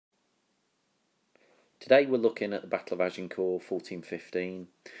Today we're looking at the Battle of Agincourt 1415,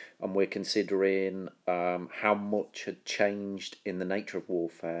 and we're considering how much had changed in the nature of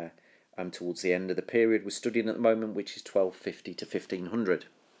warfare towards the end of the period we're studying at the moment, which is 1250 to 1500.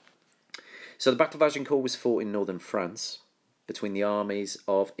 So the Battle of Agincourt was fought in northern France between the armies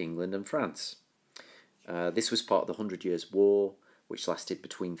of England and France. This was part of the 100 Years' War, which lasted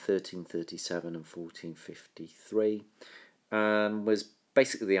between 1337 and 1453, and was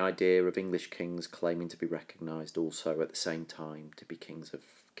basically the idea of English kings claiming to be recognised also at the same time to be King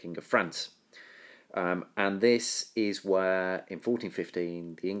of France. And this is where, in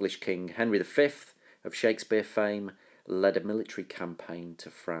 1415, the English king Henry V of Shakespeare fame led a military campaign to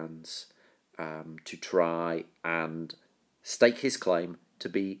France to try and stake his claim to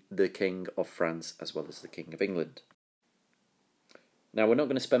be the King of France as well as the King of England. Now, we're not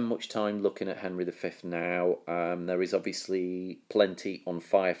going to spend much time looking at Henry V now. There is obviously plenty on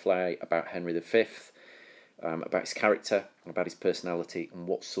Firefly about Henry V, about his character, about his personality, and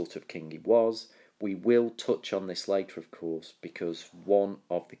what sort of king he was. We will touch on this later, of course, because one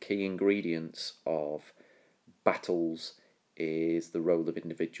of the key ingredients of battles is the role of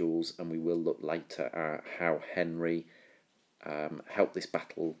individuals, and we will look later at how Henry helped this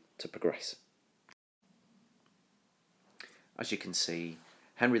battle to progress. As you can see,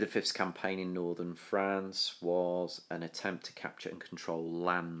 Henry V's campaign in northern France was an attempt to capture and control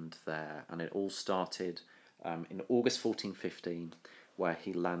land there, and it all started in August 1415, where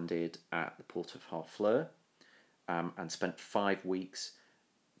he landed at the port of Harfleur and spent 5 weeks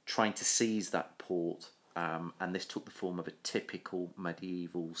trying to seize that port, and this took the form of a typical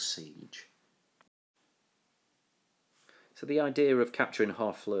medieval siege. So the idea of capturing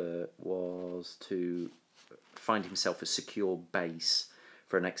Harfleur was to find himself a secure base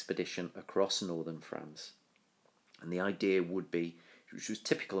for an expedition across northern France. And the idea would be, which was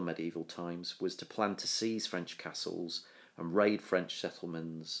typical of medieval times, was to plan to seize French castles and raid French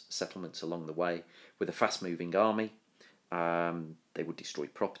settlements along the way with a fast-moving army. They would destroy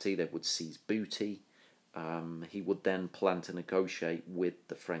property, they would seize booty. He would then plan to negotiate with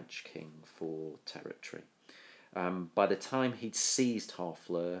the French king for territory. By the time he'd seized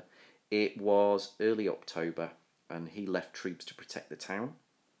Harfleur, it was early October, and he left troops to protect the town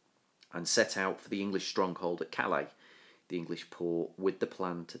and set out for the English stronghold at Calais, the English port, with the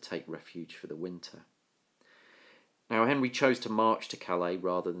plan to take refuge for the winter. Now, Henry chose to march to Calais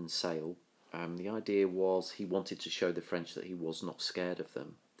rather than sail. The idea was he wanted to show the French that he was not scared of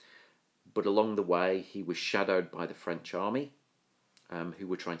them. But along the way, he was shadowed by the French army, who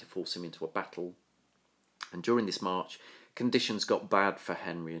were trying to force him into a battle. And during this march, conditions got bad for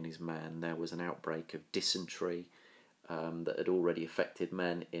Henry and his men. There was an outbreak of dysentery that had already affected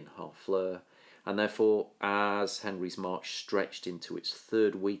men in Harfleur, and therefore, as Henry's march stretched into its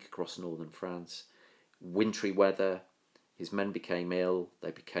 3rd week across northern France, wintry weather, his men became ill,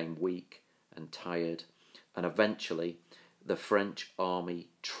 they became weak and tired, and eventually the French army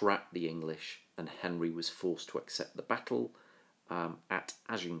trapped the English, and Henry was forced to accept the battle at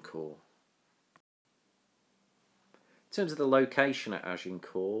Agincourt. In terms of the location at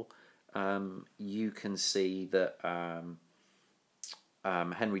Agincourt, you can see that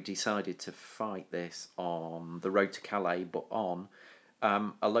Henry decided to fight this on the road to Calais, but on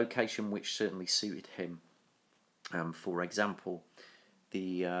a location which certainly suited him. For example,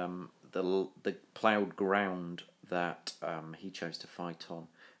 the ploughed ground that he chose to fight on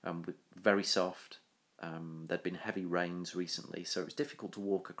was very soft. There'd been heavy rains recently, so it was difficult to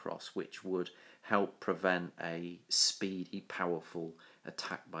walk across, which would help prevent a speedy, powerful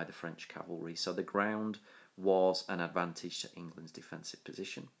attack by the French cavalry. So the ground was an advantage to England's defensive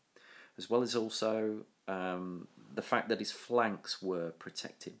position, as well as also the fact that his flanks were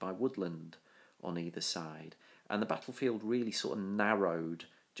protected by woodland on either side. And the battlefield really sort of narrowed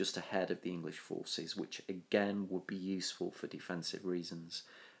just ahead of the English forces, which again would be useful for defensive reasons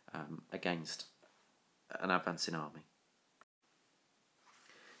against an advancing army.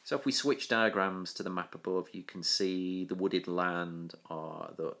 So if we switch diagrams to the map above, you can see the wooded land,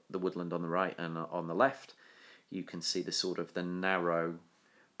 the woodland on the right and on the left. You can see the sort of the narrow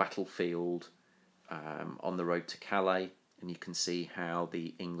battlefield on the road to Calais, and you can see how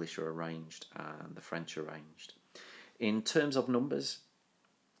the English are arranged and the French are arranged. In terms of numbers,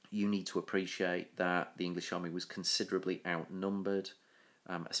 you need to appreciate that the English army was considerably outnumbered,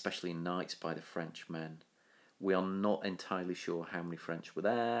 especially in nights, by the French men. We are not entirely sure how many French were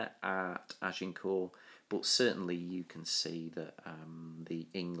there at Agincourt, but certainly you can see that the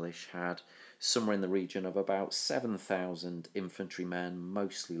English had somewhere in the region of about 7,000 infantrymen,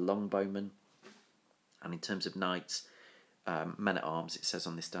 mostly longbowmen. And in terms of knights, men-at-arms, it says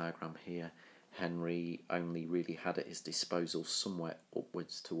on this diagram here, Henry only really had at his disposal somewhere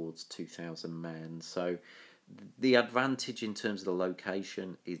upwards towards 2,000 men. So the advantage in terms of the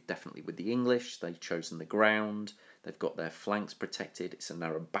location is definitely with the English. They've chosen the ground, they've got their flanks protected, it's a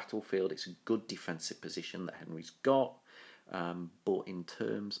narrow battlefield, it's a good defensive position that Henry's got. But in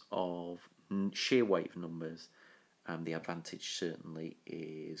terms of sheer weight of numbers, the advantage certainly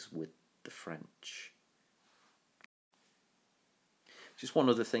is with the French. Just one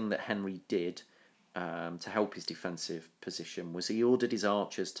other thing that Henry did to help his defensive position was he ordered his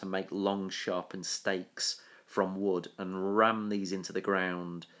archers to make long sharpened stakes from wood and ram these into the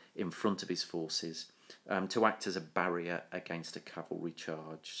ground in front of his forces to act as a barrier against a cavalry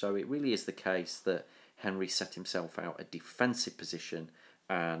charge. So it really is the case that Henry set himself out a defensive position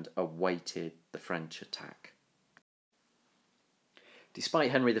and awaited the French attack.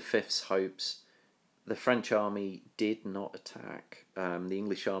 Despite Henry V's hopes, the French army did not attack. The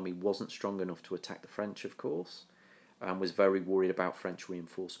English army wasn't strong enough to attack the French, of course, and was very worried about French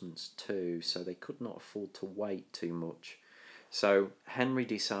reinforcements too, so they could not afford to wait too much. So Henry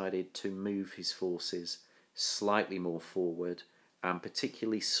decided to move his forces slightly more forward, and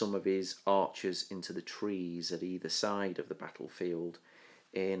particularly some of his archers into the trees at either side of the battlefield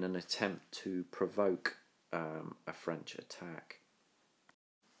in an attempt to provoke a French attack.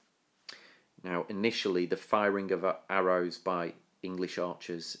 Now, initially, the firing of arrows by English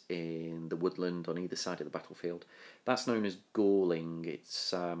archers in the woodland on either side of the battlefield, that's known as galling.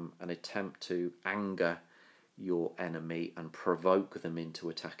 It's an attempt to anger your enemy and provoke them into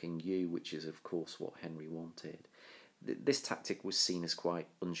attacking you, which is, of course, what Henry wanted. This tactic was seen as quite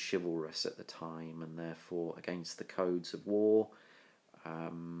unchivalrous at the time and therefore against the codes of war,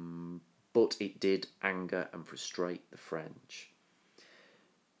 but it did anger and frustrate the French.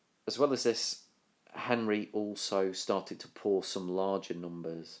 As well as this, Henry also started to pour some larger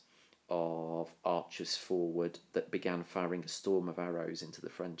numbers of archers forward that began firing a storm of arrows into the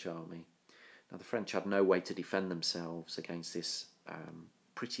French army. Now, the French had no way to defend themselves against this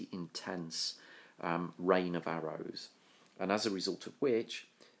pretty intense rain of arrows, and as a result of which,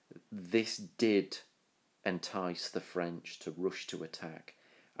 this did entice the French to rush to attack,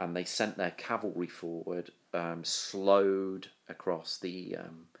 and they sent their cavalry forward, slowed across the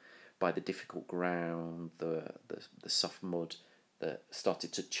by the difficult ground, the soft mud that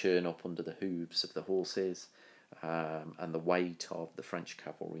started to churn up under the hooves of the horses, and the weight of the French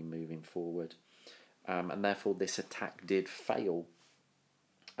cavalry moving forward. And therefore this attack did fail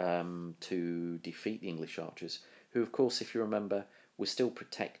to defeat the English archers, who, of course, if you remember, were still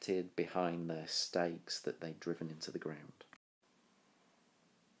protected behind their stakes that they'd driven into the ground.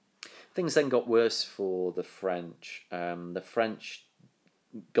 Things then got worse for the French. The French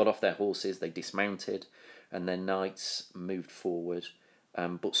got off their horses, they dismounted, and their knights moved forward,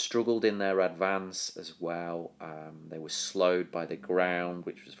 but struggled in their advance as well. They were slowed by the ground,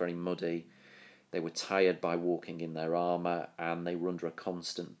 which was very muddy. They were tired by walking in their armour, and they were under a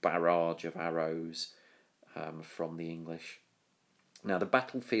constant barrage of arrows from the English. Now, the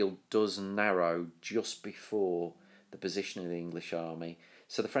battlefield does narrow just before the position of the English army,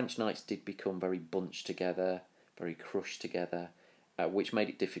 so the French knights did become very bunched together, very crushed together, which made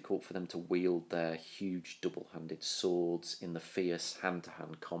it difficult for them to wield their huge double-handed swords in the fierce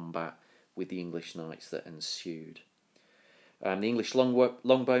hand-to-hand combat with the English knights that ensued. The English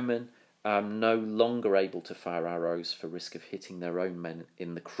longbowmen, no longer able to fire arrows for risk of hitting their own men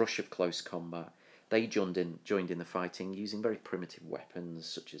in the crush of close combat, they joined in the fighting using very primitive weapons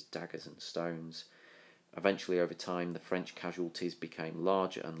such as daggers and stones. Eventually, over time, the French casualties became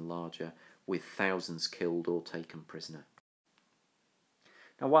larger and larger, with thousands killed or taken prisoner.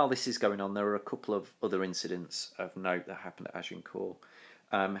 Now, while this is going on, there are a couple of other incidents of note that happened at Agincourt.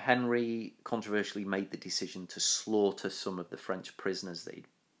 Henry controversially made the decision to slaughter some of the French prisoners that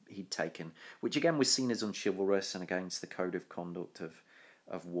he'd taken, which again was seen as unchivalrous and against the code of conduct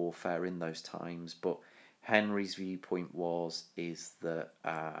of warfare in those times. But Henry's viewpoint is that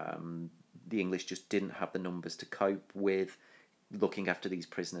the English just didn't have the numbers to cope with looking after these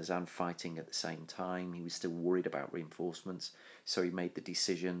prisoners and fighting at the same time. He was still worried about reinforcements, so he made the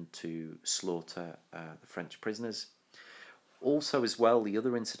decision to slaughter the French prisoners. Also, as well, the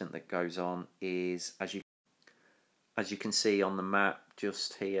other incident that goes on is, as you can see on the map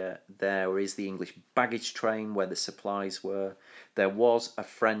just here, there is the English baggage train where the supplies were. There was a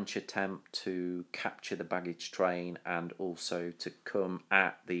French attempt to capture the baggage train and also to come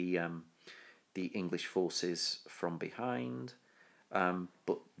at the English forces from behind.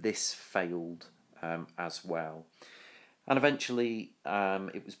 But this failed as well. And eventually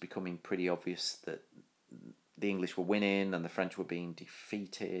it was becoming pretty obvious that the English were winning and the French were being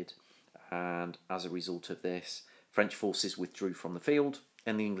defeated. and as a result of this, French forces withdrew from the field,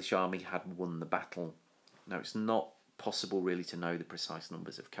 and the English army had won the battle. Now, it's not possible really to know the precise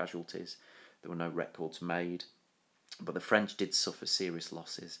numbers of casualties. There were no records made, but the French did suffer serious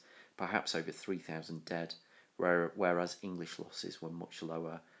losses, perhaps over 3,000 dead, whereas English losses were much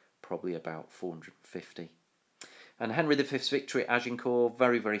lower, probably about 450. And Henry V's victory at Agincourt,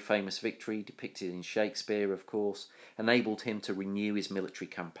 very, very famous victory, depicted in Shakespeare, of course, enabled him to renew his military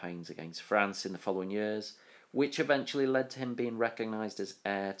campaigns against France in the following years, which eventually led to him being recognised as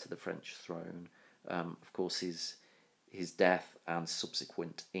heir to the French throne. Of course, his death and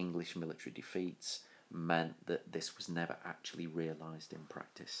subsequent English military defeats meant that this was never actually realised in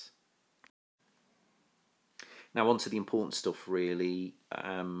practice. Now on to the important stuff really,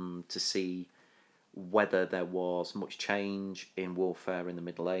 to see whether there was much change in warfare in the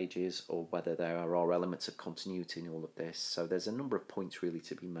Middle Ages or whether there are elements of continuity in all of this. So there's a number of points really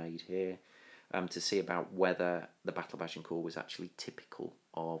to be made here, to see about whether the Battle of Agincourt was actually typical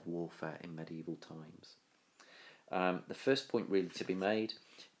of warfare in medieval times. The first point really to be made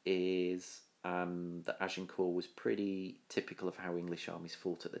is that Agincourt was pretty typical of how English armies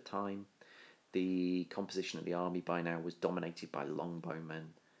fought at the time. The composition of the army by now was dominated by longbowmen,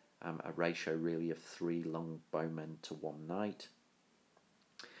 a ratio really of 3 longbowmen to 1 knight.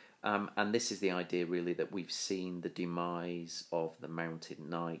 And this is the idea really that we've seen the demise of the mounted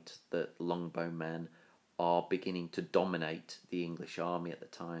knight, that longbowmen are beginning to dominate the English army at the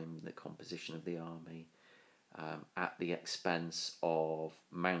time, the composition of the army, at the expense of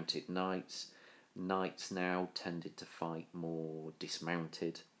mounted knights. Knights now tended to fight more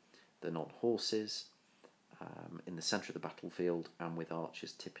dismounted than on horses, in the centre of the battlefield, and with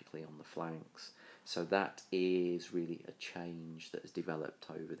archers typically on the flanks. So that is really a change that has developed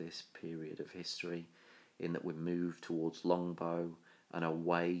over this period of history, in that we move towards longbow and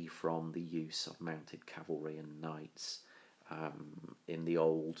away from the use of mounted cavalry and knights in the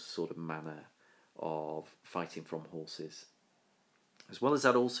old sort of manner of fighting from horses. As well as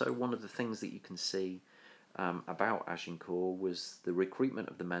that, also one of the things that you can see about Agincourt was the recruitment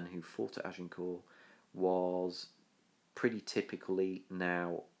of the men who fought at Agincourt was pretty typically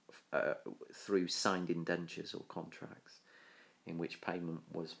now through signed indentures or contracts, in which payment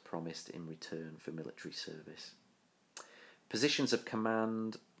was promised in return for military service. Positions of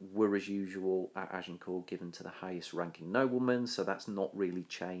command were, as usual, at Agincourt given to the highest ranking noblemen, so that's not really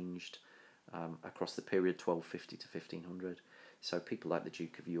changed across the period 1250 to 1500. So people like the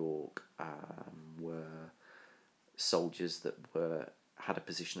Duke of York were soldiers that had a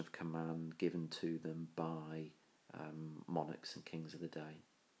position of command given to them by monarchs and kings of the day.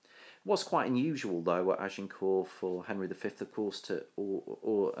 It was quite unusual, though, at Agincourt for Henry V, of course, to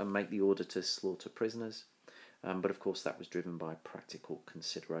make the order to slaughter prisoners. But of course that was driven by practical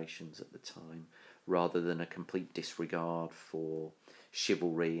considerations at the time, rather than a complete disregard for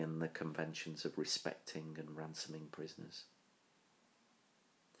chivalry and the conventions of respecting and ransoming prisoners.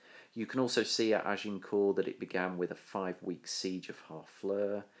 You can also see at Agincourt that it began with a 5-week siege of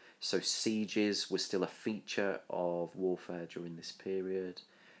Harfleur, so sieges were still a feature of warfare during this period,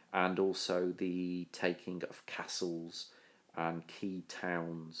 and also the taking of castles and key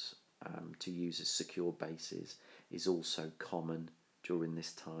towns to use as secure bases is also common during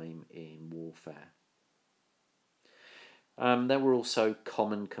this time in warfare. There were also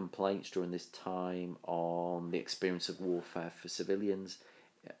common complaints during this time on the experience of warfare for civilians,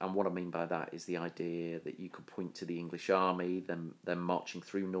 and what I mean by that is the idea that you could point to the English army, them marching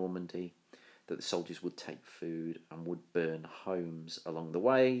through Normandy, that the soldiers would take food and would burn homes along the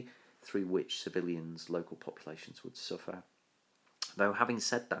way, through which civilians, local populations would suffer. Though having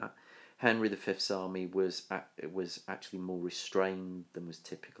said that, Henry V's army was actually more restrained than was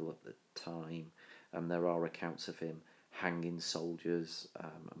typical at the time, and there are accounts of him hanging soldiers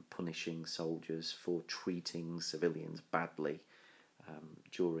and punishing soldiers for treating civilians badly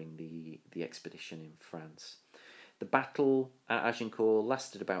during the expedition in France. The battle at Agincourt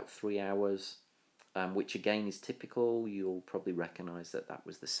lasted about 3 hours, which again is typical. You'll probably recognise that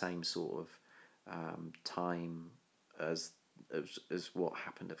was the same sort of time as what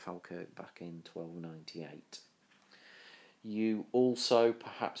happened at Falkirk back in 1298. You also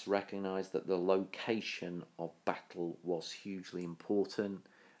perhaps recognise that the location of battle was hugely important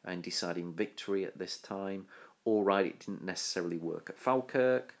in deciding victory at this time. All right, it didn't necessarily work at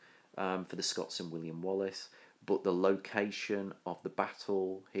Falkirk for the Scots and William Wallace, but the location of the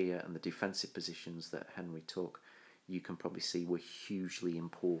battle here and the defensive positions that Henry took, you can probably see were hugely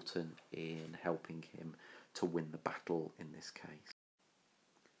important in helping him to win the battle in this case.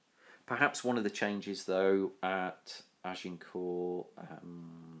 Perhaps one of the changes, though, at Agincourt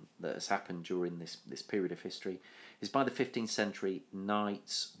that has happened during this period of history is by the 15th century,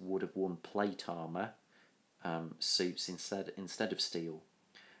 knights would have worn plate armour suits instead of steel.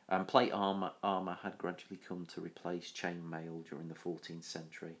 Plate armour had gradually come to replace chainmail during the 14th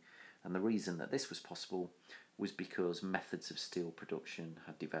century, and the reason that this was possible was because methods of steel production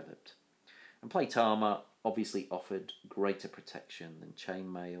had developed. And plate armour obviously offered greater protection than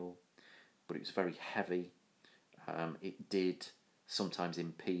chainmail, but it was very heavy. It did sometimes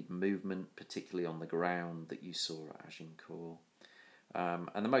impede movement, particularly on the ground that you saw at Agincourt.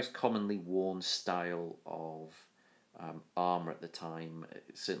 And the most commonly worn style of armour at the time,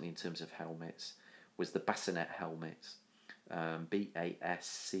 certainly in terms of helmets, was the bassinet helmet, B-A-S-C-I-N-E-T,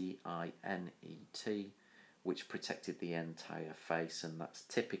 which protected the entire face, and that's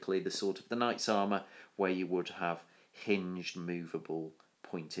typically the sort of the knight's armour where you would have hinged, movable,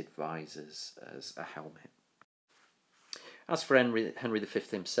 pointed visors as a helmet. As for Henry V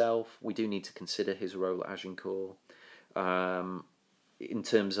himself, we do need to consider his role at Agincourt. In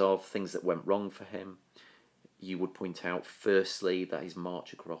terms of things that went wrong for him, you would point out firstly that his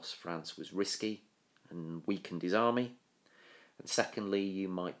march across France was risky and weakened his army. And secondly, you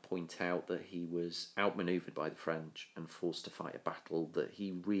might point out that he was outmanoeuvred by the French and forced to fight a battle that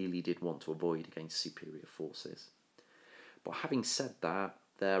he really did want to avoid against superior forces. But having said that,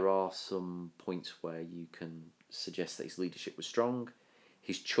 there are some points where you can suggest that his leadership was strong.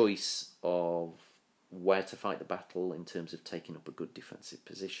 His choice of where to fight the battle in terms of taking up a good defensive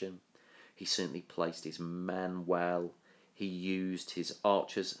position. He certainly placed his men well. He used his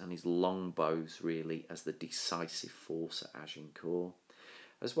archers and his longbows really as the decisive force at Agincourt.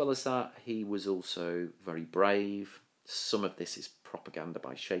 As well as that, he was also very brave. Some of this is propaganda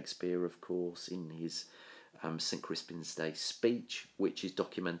by Shakespeare, of course, in his St. Crispin's Day speech, which is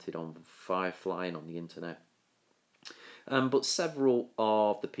documented on Firefly and on the internet. But several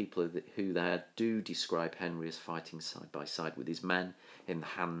of the people who there do describe Henry as fighting side by side with his men in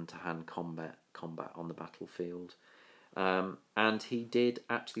hand-to-hand combat on the battlefield. And he did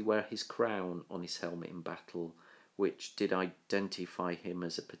actually wear his crown on his helmet in battle, which did identify him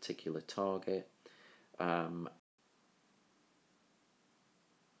as a particular target.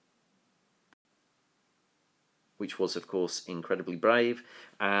 Which was, of course, incredibly brave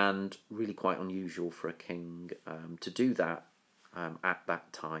and really quite unusual for a king to do that at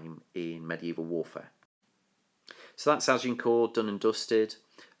that time in medieval warfare. So that's Agincourt done and dusted.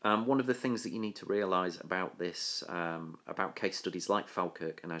 One of the things that you need to realise about this, about case studies like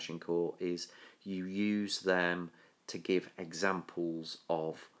Falkirk and Agincourt, is you use them to give examples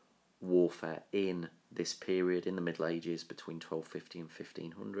of warfare in this period, in the Middle Ages, between 1250 and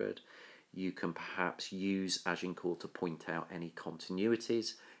 1500. You can perhaps use Agincourt to point out any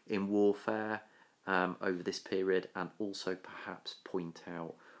continuities in warfare over this period, and also perhaps point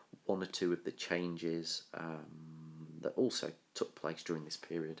out one or two of the changes that also took place during this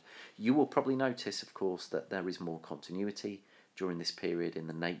period. You will probably notice, of course, that there is more continuity during this period in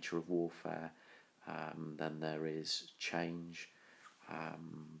the nature of warfare than there is change.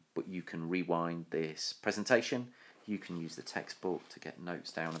 But you can rewind this presentation. You can use the textbook to get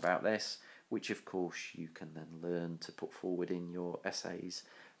notes down about this, which of course you can then learn to put forward in your essays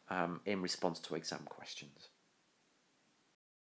in response to exam questions.